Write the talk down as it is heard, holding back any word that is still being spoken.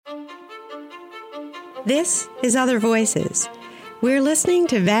This is Other Voices. We're listening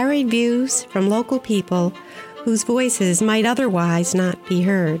to varied views from local people whose voices might otherwise not be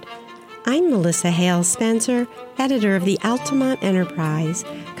heard. I'm Melissa Hale Spencer, editor of the Altamont Enterprise,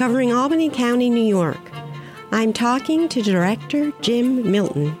 covering Albany County, New York. I'm talking to director Jim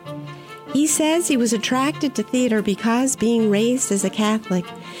Milton. He says he was attracted to theater because, being raised as a Catholic,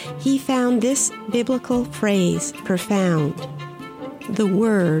 he found this biblical phrase profound. The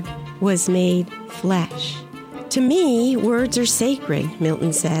Word was made flesh. To me, words are sacred,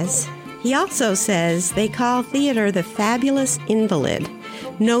 Milton says. He also says they call theater the fabulous invalid,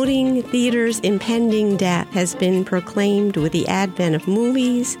 noting theater's impending death has been proclaimed with the advent of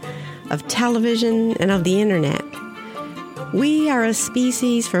movies, of television, and of the internet. We are a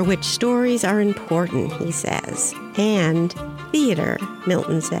species for which stories are important, he says, and theater,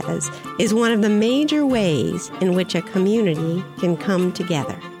 Milton says, is one of the major ways in which a community can come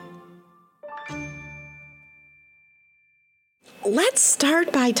together. Let's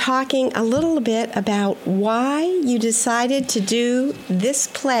start by talking a little bit about why you decided to do this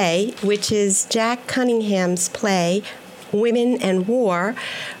play, which is Jack Cunningham's play, Women and War,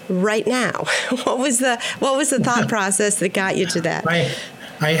 right now. What was the thought process that got you to that?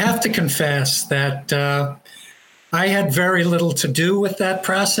 I have to confess that I had very little to do with that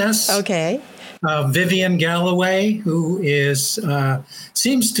process. Okay. Vivian Galloway, who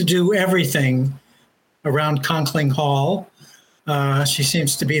seems to do everything around Conkling Hall. She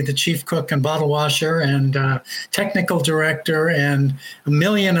seems to be the chief cook and bottle washer and technical director and a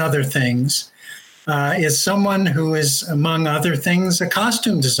million other things, is someone who is, among other things, a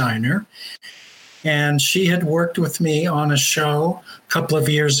costume designer. And she had worked with me on a show a couple of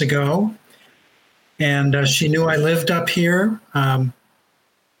years ago. And she knew I lived up here,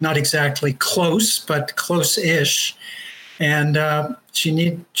 not exactly close, but close-ish. And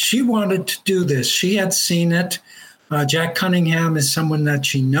she wanted to do this. She had seen it. Jack Cunningham is someone that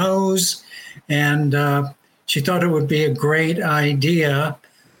she knows, and she thought it would be a great idea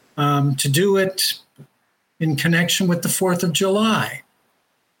to do it in connection with the 4th of July.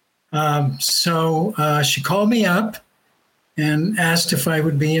 So she called me up and asked if I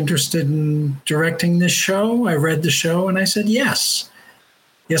would be interested in directing this show. I read the show, and I said yes.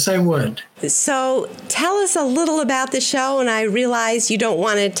 Yes, I would. So tell us a little about the show, and I realize you don't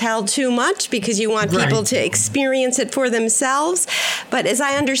want to tell too much because you want people to experience it for themselves. But as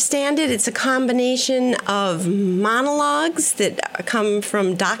I understand it, it's a combination of monologues that come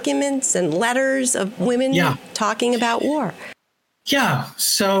from documents and letters of women talking about war. Yeah.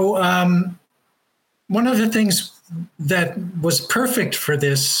 So one of the things that was perfect for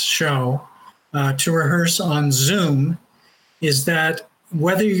this show to rehearse on Zoom is that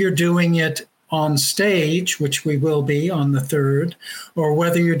whether you're doing it on stage, which we will be on the 3rd, or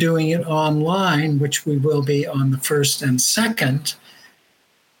whether you're doing it online, which we will be on the 1st and 2nd,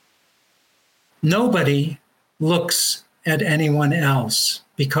 nobody looks at anyone else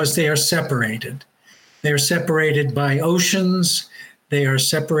because they are separated. They are separated by oceans. They are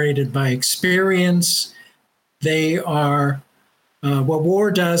separated by experience. They are, what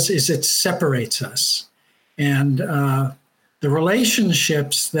war does is it separates us. And the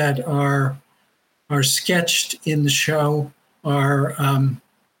relationships that are sketched in the show are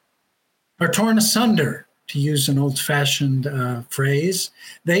torn asunder, to use an old-fashioned phrase.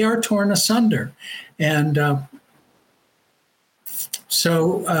 They are torn asunder. And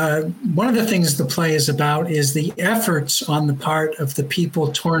so one of the things the play is about is the efforts on the part of the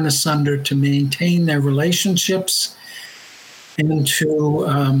people torn asunder to maintain their relationships and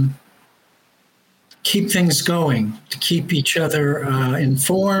to keep things going, to keep each other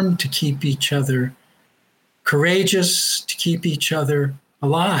informed, to keep each other courageous, to keep each other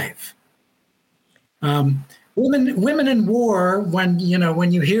alive. Women in War, when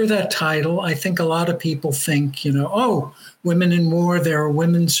you hear that title, I think a lot of people think, oh, women in war, there are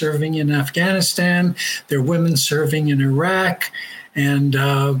women serving in Afghanistan, there are women serving in Iraq, and,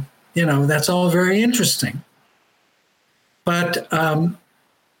 that's all very interesting. But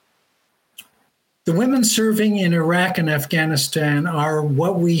the women serving in Iraq and Afghanistan are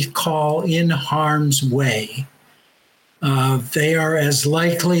what we call in harm's way. They are as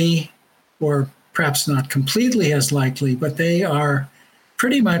likely, or perhaps not completely as likely, but they are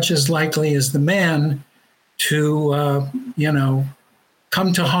pretty much as likely as the men to,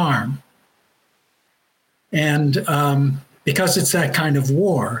 come to harm. And because it's that kind of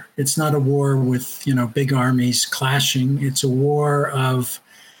war, it's not a war with, big armies clashing. It's a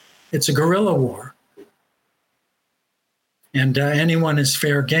guerrilla war. And anyone is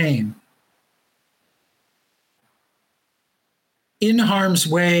fair game. In Harm's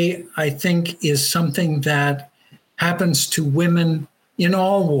Way, I think, is something that happens to women in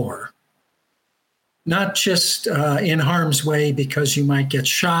all war. Not just in harm's way because you might get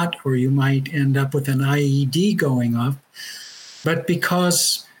shot or you might end up with an IED going off, but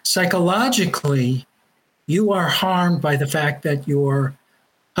because psychologically you are harmed by the fact that your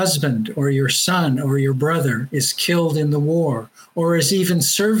husband or your son or your brother is killed in the war or is even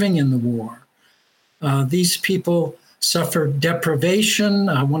serving in the war. These people suffer deprivation.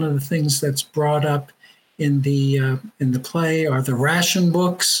 One of the things that's brought up in the play are the ration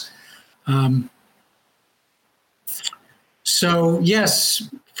books. So yes,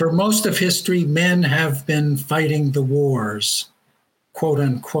 for most of history, men have been fighting the wars, quote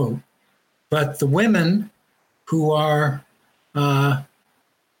unquote. But the women who are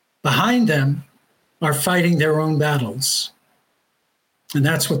behind them are fighting their own battles. And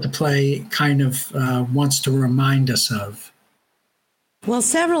that's what the play kind of wants to remind us of. Well,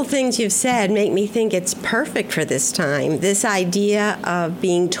 several things you've said make me think it's perfect for this time. This idea of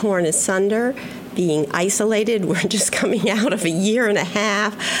being torn asunder, being isolated. We're just coming out of a year and a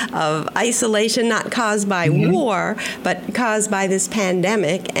half of isolation, not caused by war, but caused by this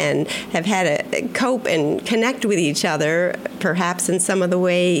pandemic, and have had to cope and connect with each other, perhaps in some of the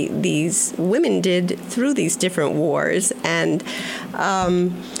way these women did through these different wars. And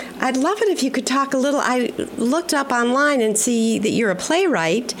I'd love it if you could talk a little. I looked up online and see that you're a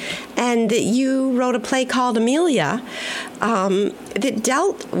playwright and that you wrote a play called Amelia that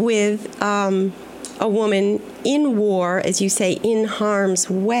dealt with a woman in war, as you say, in harm's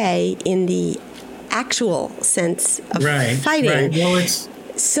way in the actual sense of fighting. Right. Well,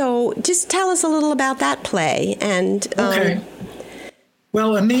 so just tell us a little about that play. And okay.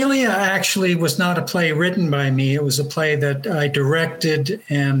 Well, Amelia actually was not a play written by me. It was a play that I directed,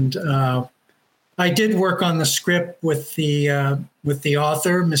 and I did work on the script with the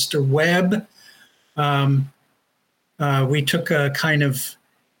author, Mr. Webb. We took a kind of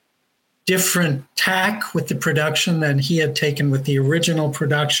different tack with the production than he had taken with the original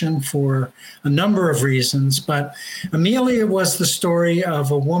production for a number of reasons. But Amelia was the story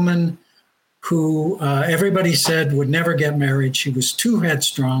of a woman who everybody said would never get married. She was too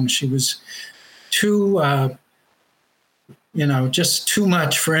headstrong. She was too, just too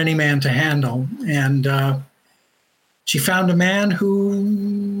much for any man to handle. And she found a man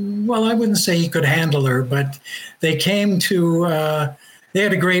who, well, I wouldn't say he could handle her, but they came to, they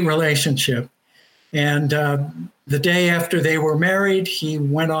had a great relationship. And the day after they were married, he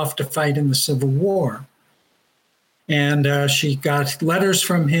went off to fight in the Civil War. And she got letters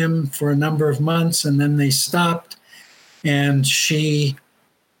from him for a number of months, and then they stopped. And she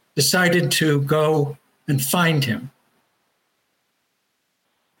decided to go and find him.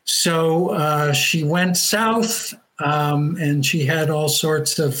 So she went south, and she had all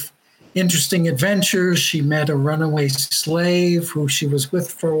sorts of interesting adventures. She met a runaway slave who she was with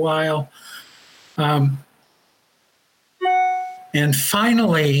for a while. And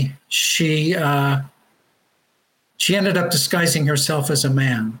finally, she ended up disguising herself as a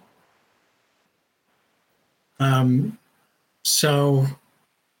man. So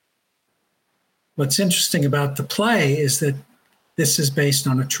what's interesting about the play is that this is based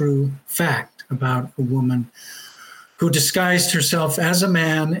on a true fact about a woman who disguised herself as a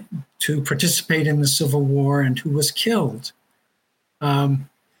man to participate in the Civil War and who was killed.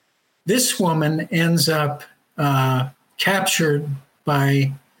 This woman ends up captured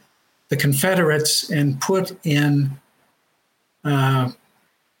by the Confederates and put in a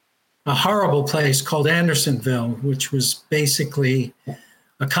horrible place called Andersonville, which was basically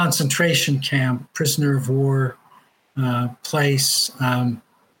a concentration camp, prisoner of war place. I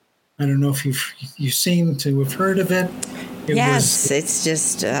don't know if you seem to have heard of it. Yes, it's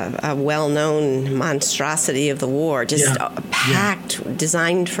just a well-known monstrosity of the war, just packed,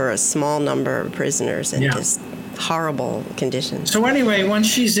 designed for a small number of prisoners, and just horrible conditions. So anyway, once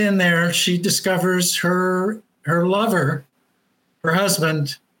she's in there, she discovers her lover, her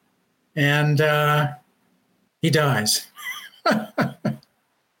husband, and he dies. I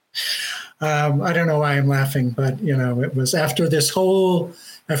don't know why I'm laughing, but it was after this whole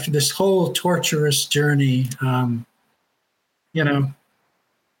torturous journey.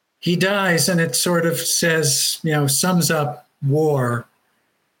 He dies, and it sort of says, sums up war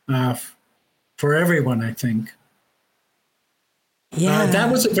for everyone, I think. Yeah, that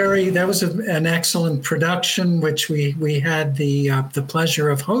was an excellent production, which we had the pleasure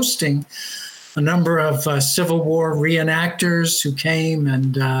of hosting a number of Civil War reenactors who came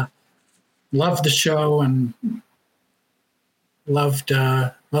and loved the show and loved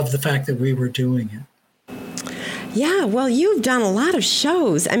the fact that we were doing it. Yeah, well, you've done a lot of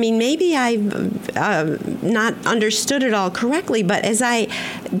shows. I mean, maybe I've not understood it all correctly, but as I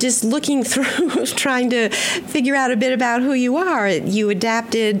just looking through, trying to figure out a bit about who you are, you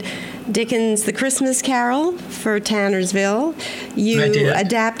adapted Dickens' The Christmas Carol for Tannersville. You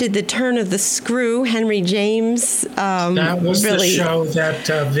adapted The Turn of the Screw, Henry James. That was the show that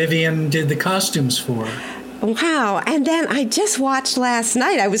Vivian did the costumes for. Wow. And then I just watched last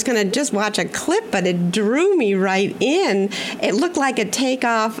night. I was going to just watch a clip, but it drew me right in. It looked like a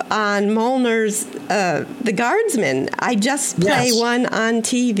takeoff on Molnar's The Guardsman. I just play one on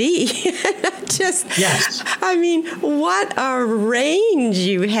TV. Yes. I mean, what a range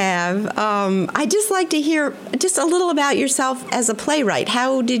you have. I'd just like to hear just a little about yourself as a playwright.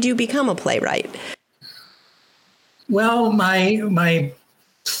 How did you become a playwright? Well,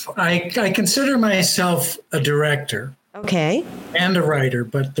 I consider myself a director. Okay. And a writer,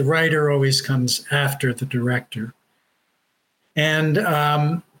 but the writer always comes after the director. And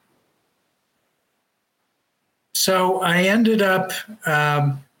so I ended up,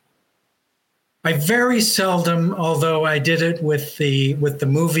 I very seldom, although I did it with the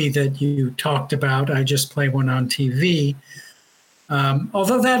movie that you talked about, I just play one on TV.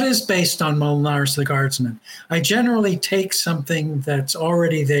 Although that is based on Molnar's The Guardsman, I generally take something that's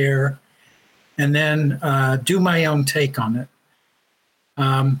already there and then do my own take on it.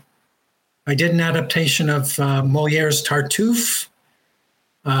 I did an adaptation of Molière's Tartuffe,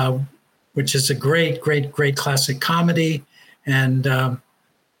 which is a great classic comedy. And I'm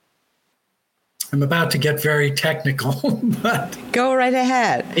about to get very technical, but go right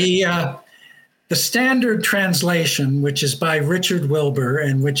ahead. The standard translation, which is by Richard Wilbur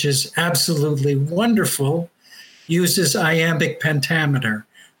and which is absolutely wonderful, uses iambic pentameter,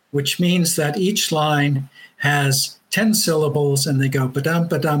 which means that each line has 10 syllables and they go ba-dum,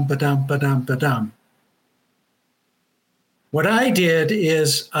 ba-dum, ba-dum, ba-dum, ba-dum. What I did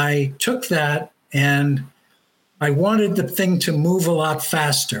is I took that and I wanted the thing to move a lot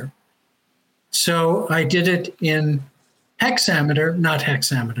faster. So I did it in hexameter, not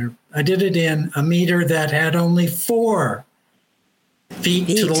hexameter. I did it in a meter that had only 4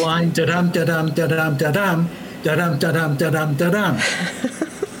 feet to the line, da-dum, da-dum, da-dum, da-dum, da-dum, da-dum, da-dum, da-dum,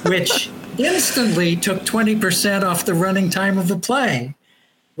 which instantly took 20% off the running time of the play,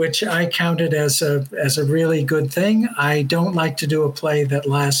 which I counted as a really good thing. I don't like to do a play that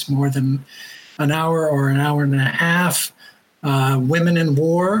lasts more than an hour or an hour and a half. Women in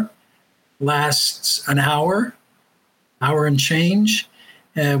War lasts an hour and change,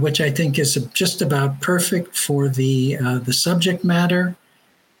 which I think is just about perfect for the subject matter.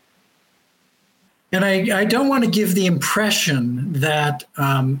 And I don't want to give the impression that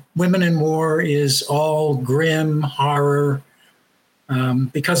Women in War is all grim horror,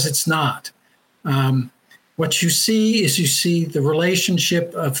 because it's not. What you see is the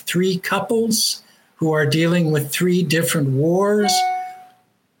relationship of 3 couples who are dealing with 3 different wars.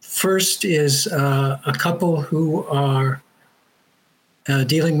 First is a couple who are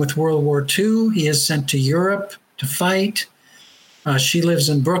dealing with World War II. He is sent to Europe to fight. She lives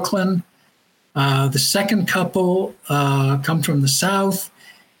in Brooklyn. The second couple come from the South.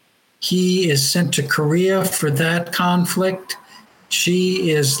 He is sent to Korea for that conflict.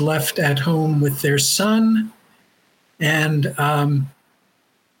 She is left at home with their son. And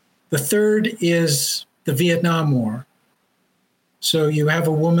the third is the Vietnam War. So you have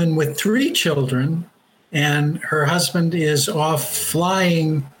a woman with 3 children, and her husband is off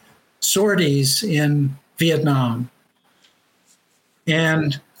flying sorties in Vietnam.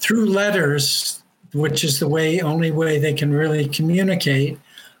 And through letters, which is the only way they can really communicate,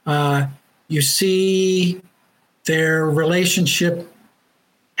 you see their relationship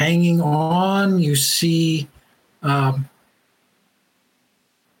hanging on. You see how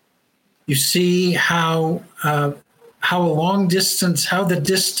the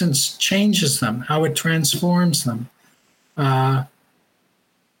distance changes them, how it transforms them. I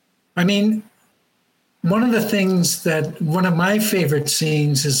mean, one of my favorite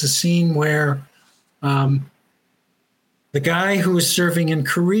scenes is a scene where the guy who is serving in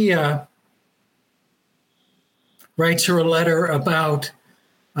Korea writes her a letter about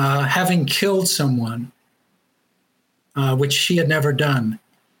having killed someone, which she had never done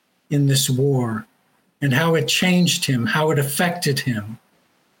in this war, and how it changed him, how it affected him.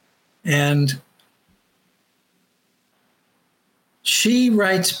 And she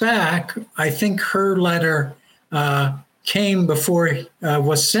writes back, I think her letter was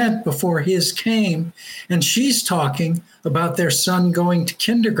sent before his came, and she's talking about their son going to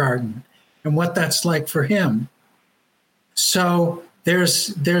kindergarten and what that's like for him. So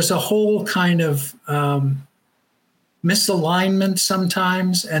there's a whole kind of misalignment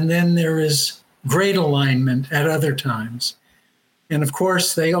sometimes, and then there is great alignment at other times. And of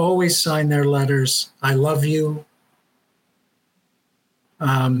course, they always sign their letters, "I love you,"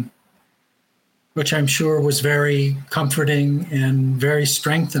 which I'm sure was very comforting and very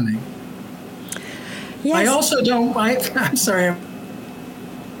strengthening. Yes. I'm sorry.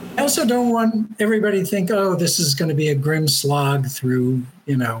 I also don't want everybody to think, oh, this is going to be a grim slog through,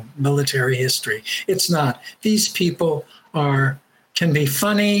 military history. It's not. These people can be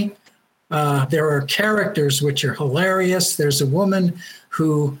funny. There are characters which are hilarious. There's a woman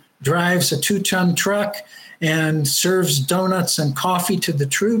who drives a 2-ton truck and serves donuts and coffee to the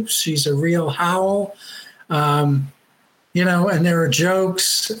troops. She's a real howl, and there are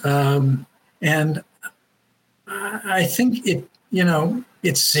jokes. And I think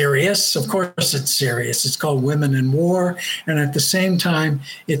it's serious. Of course, it's serious. It's called Women in War. And at the same time,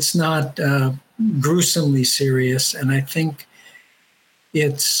 it's not gruesomely serious. And I think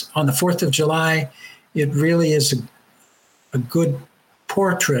it's on the 4th of July, it really is a good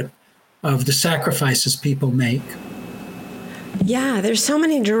portrait of the sacrifices people make. Yeah, there's so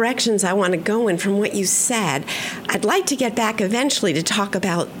many directions I want to go in from what you said. I'd like to get back eventually to talk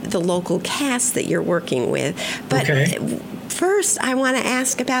about the local cast that you're working with. But first, I want to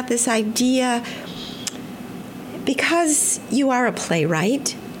ask about this idea, because you are a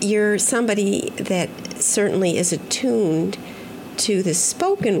playwright, you're somebody that certainly is attuned to the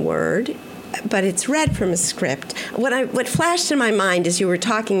spoken word, but it's read from a script. What flashed in my mind as you were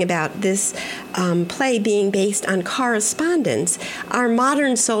talking about this play being based on correspondence. Our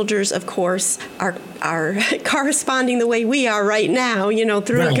modern soldiers, of course, are corresponding the way we are right now,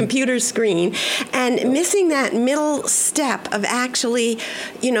 through a computer screen, and missing that middle step of actually,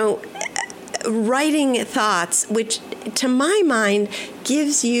 writing thoughts, which to my mind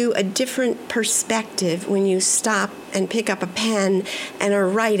gives you a different perspective when you stop and pick up a pen and are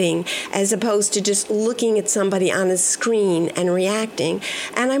writing, as opposed to just looking at somebody on a screen and reacting.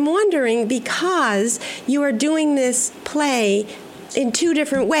 And I'm wondering, because you are doing this play in 2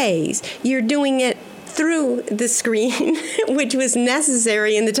 different ways, you're doing it through the screen, which was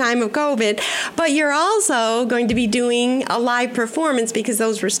necessary in the time of COVID, but you're also going to be doing a live performance because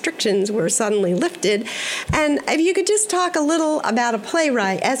those restrictions were suddenly lifted. And if you could just talk a little about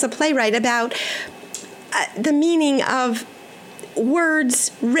as a playwright, about the meaning of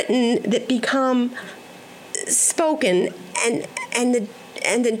words written that become spoken, and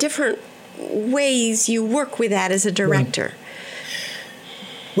the different ways you work with that as a director.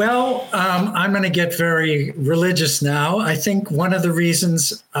 Well, I'm going to get very religious now. I think one of the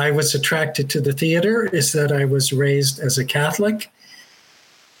reasons I was attracted to the theater is that I was raised as a Catholic.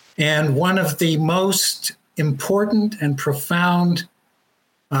 And one of the most important and profound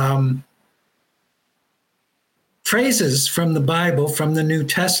phrases from the Bible, from the New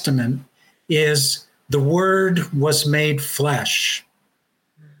Testament, is the Word was made flesh.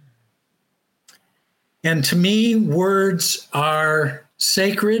 And to me, words are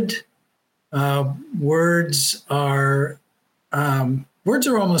sacred. Words are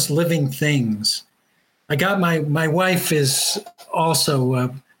almost living things. I got my wife is also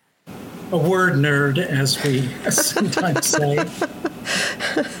a word nerd, as we sometimes say.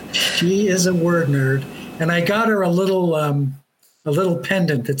 She is a word nerd, and I got her a little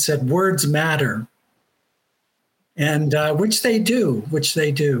pendant that said "Words matter," and which they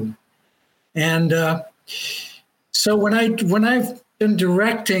do. And so when I've been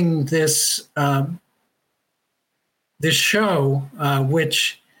directing this show,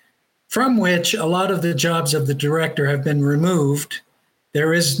 from which a lot of the jobs of the director have been removed.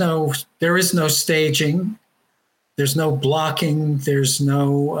 There is no staging. There's no blocking. There's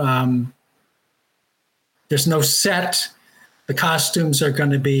no set. The costumes are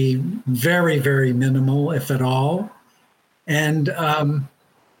going to be very, very minimal, if at all. And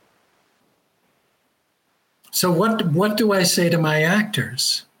so what do I say to my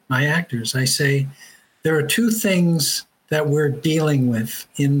actors? I say, there are 2 things that we're dealing with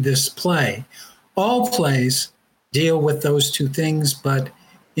in this play. All plays deal with those 2 things, but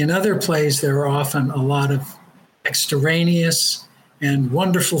in other plays, there are often a lot of extraneous and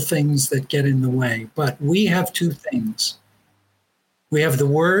wonderful things that get in the way. But we have 2 things. We have the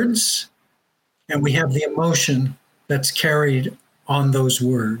words, and we have the emotion that's carried on those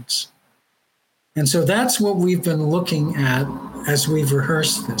words. And so that's what we've been looking at as we've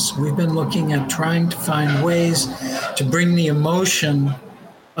rehearsed this. We've been looking at trying to find ways to bring the emotion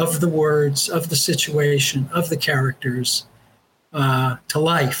of the words, of the situation, of the characters to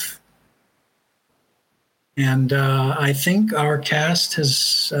life. And I think our cast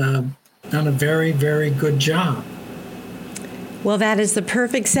has done a very, very good job. Well, that is the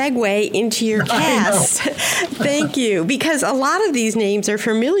perfect segue into your cast. Thank you. Because a lot of these names are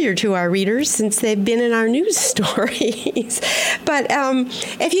familiar to our readers since they've been in our news stories. But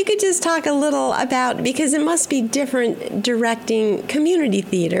if you could just talk a little about, because it must be different directing community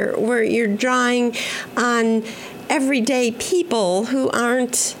theater, where you're drawing on everyday people who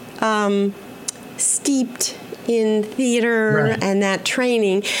aren't steeped in theater and that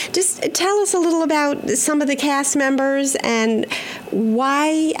training. Just tell us a little about some of the cast members and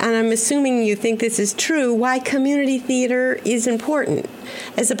why, and I'm assuming you think this is true, why community theater is important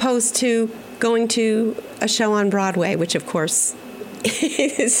as opposed to going to a show on Broadway, which of course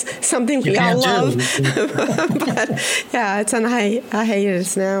is something we all love. But yeah, it's on a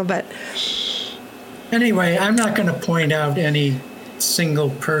hiatus now. But anyway, I'm not going to point out any single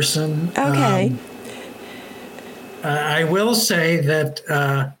person. Okay. I will say that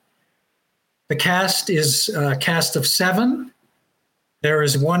the cast is a cast of 7. There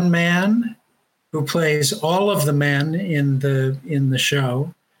is one man who plays all of the men in the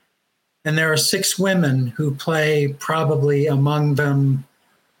show, and there are 6 women who play probably among them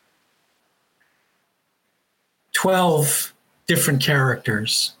 12 different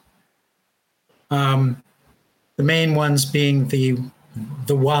characters. The main ones being the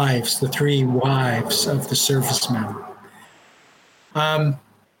wives, the 3 wives of the servicemen. Why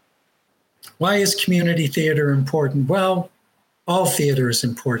is community theater important? Well, all theater is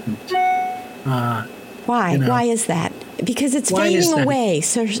important. Why? Why is that? Because it's fading away.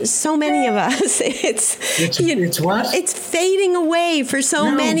 So many of us. It's what? It's fading away for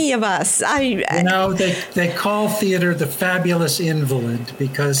many of us. They call theater the fabulous invalid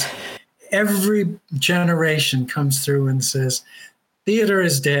because every generation comes through and says, theater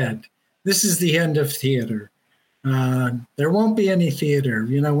is dead. This is the end of theater. There won't be any theater.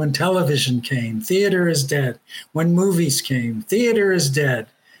 When television came, theater is dead. When movies came, theater is dead.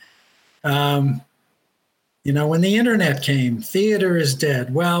 When the internet came, theater is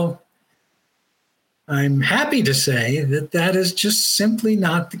dead. Well, I'm happy to say that is just simply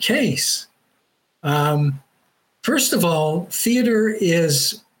not the case. First of all, theater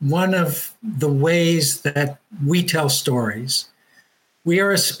is one of the ways that we tell stories. We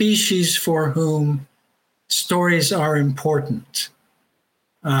are a species for whom stories are important.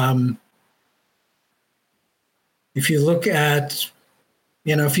 If you look at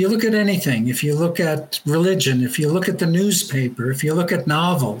anything, if you look at religion, if you look at the newspaper, if you look at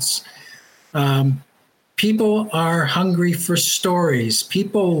novels, people are hungry for stories.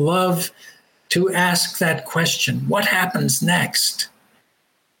 People love to ask that question, what happens next?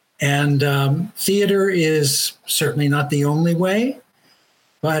 And theater is certainly not the only way,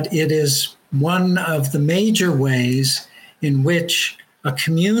 but it is one of the major ways in which a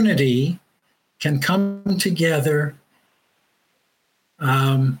community can come together.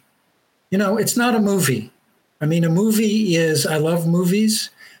 It's not a movie. I mean, a movie is, I love movies,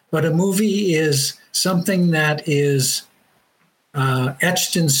 but a movie is something that is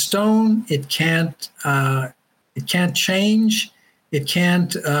etched in stone. It can't change. It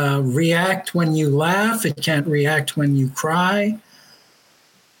can't react when you laugh. It can't react when you cry.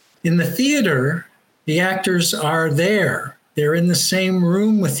 In the theater, the actors are there. They're in the same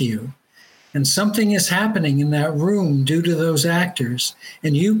room with you. And something is happening in that room due to those actors,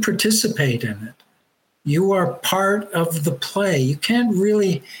 and you participate in it. You are part of the play. You can't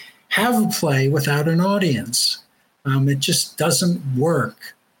really have a play without an audience. It just doesn't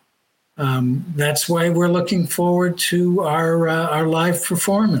work. That's why we're looking forward to our live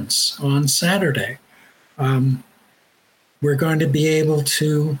performance on Saturday. We're going to be able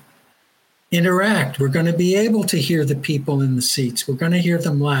to interact. We're going to be able to hear the people in the seats. We're going to hear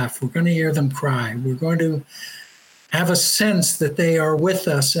them laugh. We're going to hear them cry. We're going to have a sense that they are with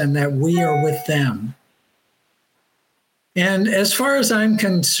us and that we are with them. And as far as I'm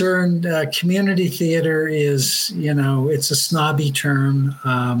concerned, community theater is, it's a snobby term.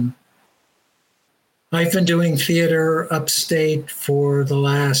 I've been doing theater upstate for the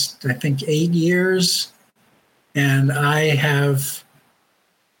last, I think, 8 years. And I have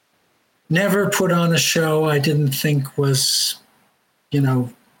never put on a show I didn't think was,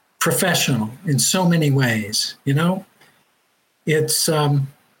 professional in so many ways, It's, and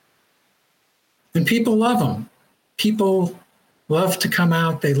people love them. People love to come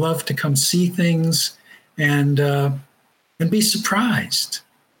out. They love to come see things and be surprised.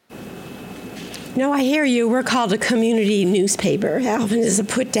 No, I hear you. We're called a community newspaper. Alvin is a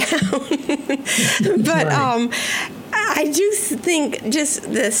put down. But I do think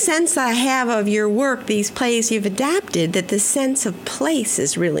just the sense I have of your work, these plays you've adapted, that the sense of place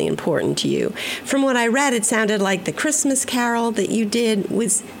is really important to you. From what I read, it sounded like the Christmas Carol that you did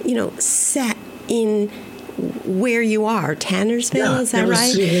was, set in where you are, Tannersville, is that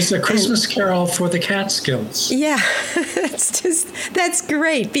right? It was a Christmas Carol for the Catskills. Yeah, that's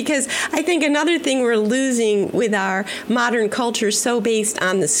great, because I think another thing we're losing with our modern culture so based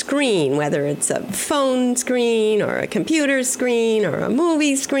on the screen, whether it's a phone screen or a computer screen or a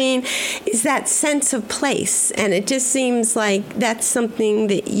movie screen, is that sense of place. And it just seems like that's something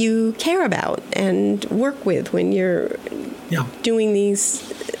that you care about and work with when you're doing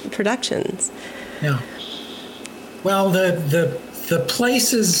these productions. Yeah. Well, the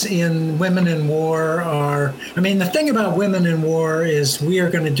places in Women in War are, the thing about Women in War is we are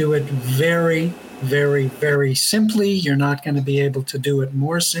going to do it very, very, very simply. You're not going to be able to do it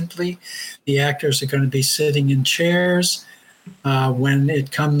more simply. The actors are going to be sitting in chairs. When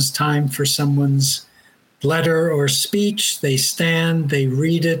it comes time for someone's letter or speech, they stand, they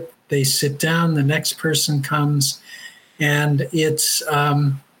read it, they sit down, the next person comes, and it's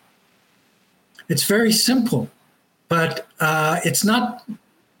very simple. But it's not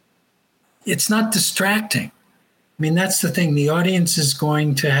distracting. That's the thing. The audience is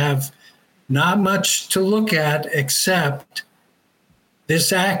going to have not much to look at except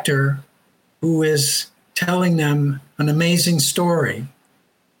this actor who is telling them an amazing story,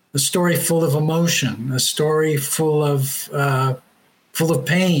 a story full of emotion, a story full of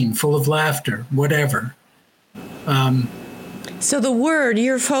pain, full of laughter, whatever. So the word,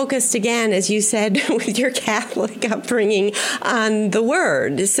 you're focused again, as you said, with your Catholic upbringing, on the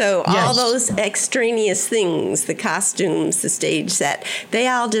word. So all those extraneous things, the costumes, the stage set, they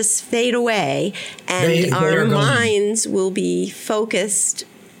all just fade away, and our minds will be focused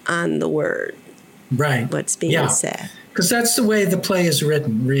on the word. Right. What's being said. Because that's the way the play is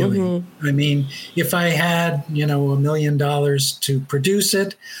written, really. Mm-hmm. If I had, $1 million to produce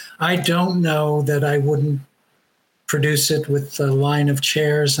it, I don't know that I wouldn't produce it with a line of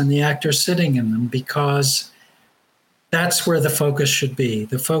chairs and the actors sitting in them, because that's where the focus should be.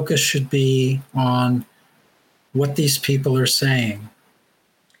 The focus should be on what these people are saying.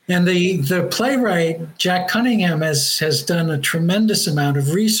 And the playwright, Jack Cunningham, has done a tremendous amount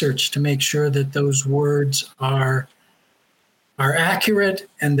of research to make sure that those words are accurate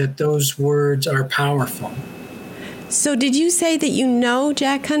and that those words are powerful. So did you say that you know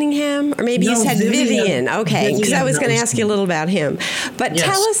Jack Cunningham? Or maybe you said Vivian. Okay, because I was going to ask you a little about him. But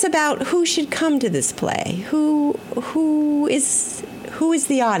tell us about who should come to this play. Who is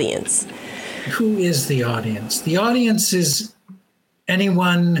the audience? Who is the audience? The audience is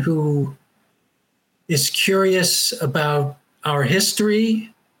anyone who is curious about our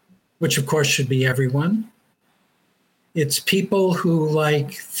history, which of course should be everyone. It's people who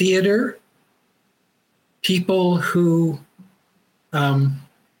like theater, people who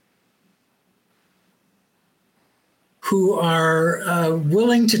are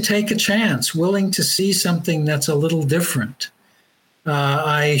willing to take a chance, willing to see something that's a little different.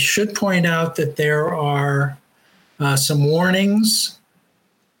 I should point out that there are some warnings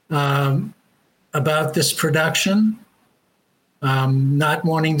about this production, not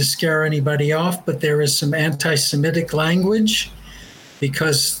wanting to scare anybody off, but there is some anti-Semitic language,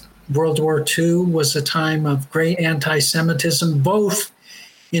 because World War II was a time of great anti-Semitism, both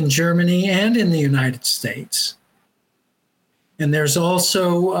in Germany and in the United States. And there's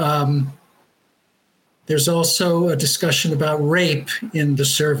also a discussion about rape in the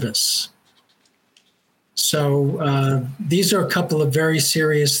service. So these are a couple of very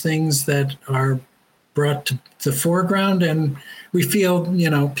serious things that are brought to the foreground, and we feel,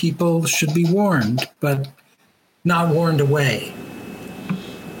 people should be warned, but not warned away.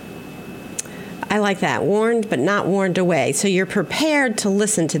 I like that. Warned, but not warned away. So you're prepared to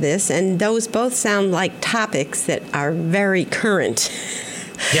listen to this, and those both sound like topics that are very current.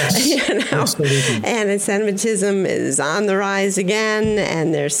 Yes, absolutely. And anti-Semitism is on the rise again,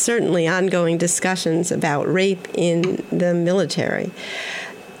 and there's certainly ongoing discussions about rape in the military.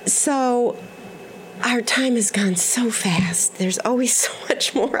 So our time has gone so fast. There's always so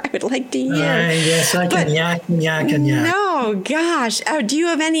much more I would like to hear. Yes, I can yak and yak and yak. No, gosh. Do you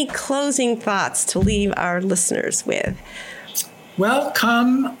have any closing thoughts to leave our listeners with? Well,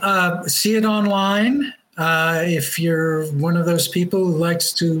 come see it online. If you're one of those people who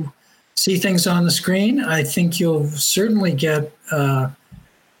likes to see things on the screen, I think you'll certainly get a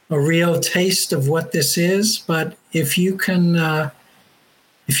real taste of what this is. But if you can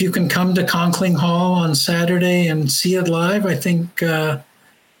come to Conkling Hall on Saturday and see it live, I think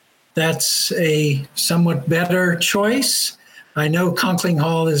that's a somewhat better choice. I know Conkling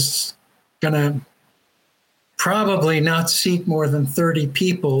Hall is going to probably not seat more than 30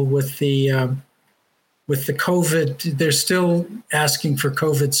 people with the COVID. They're still asking for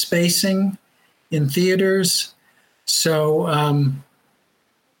COVID spacing in theaters. So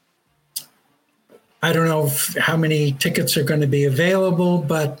I don't know how many tickets are going to be available,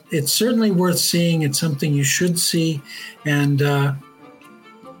 but it's certainly worth seeing. It's something you should see, and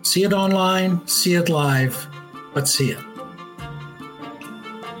see it online, see it live, but see it.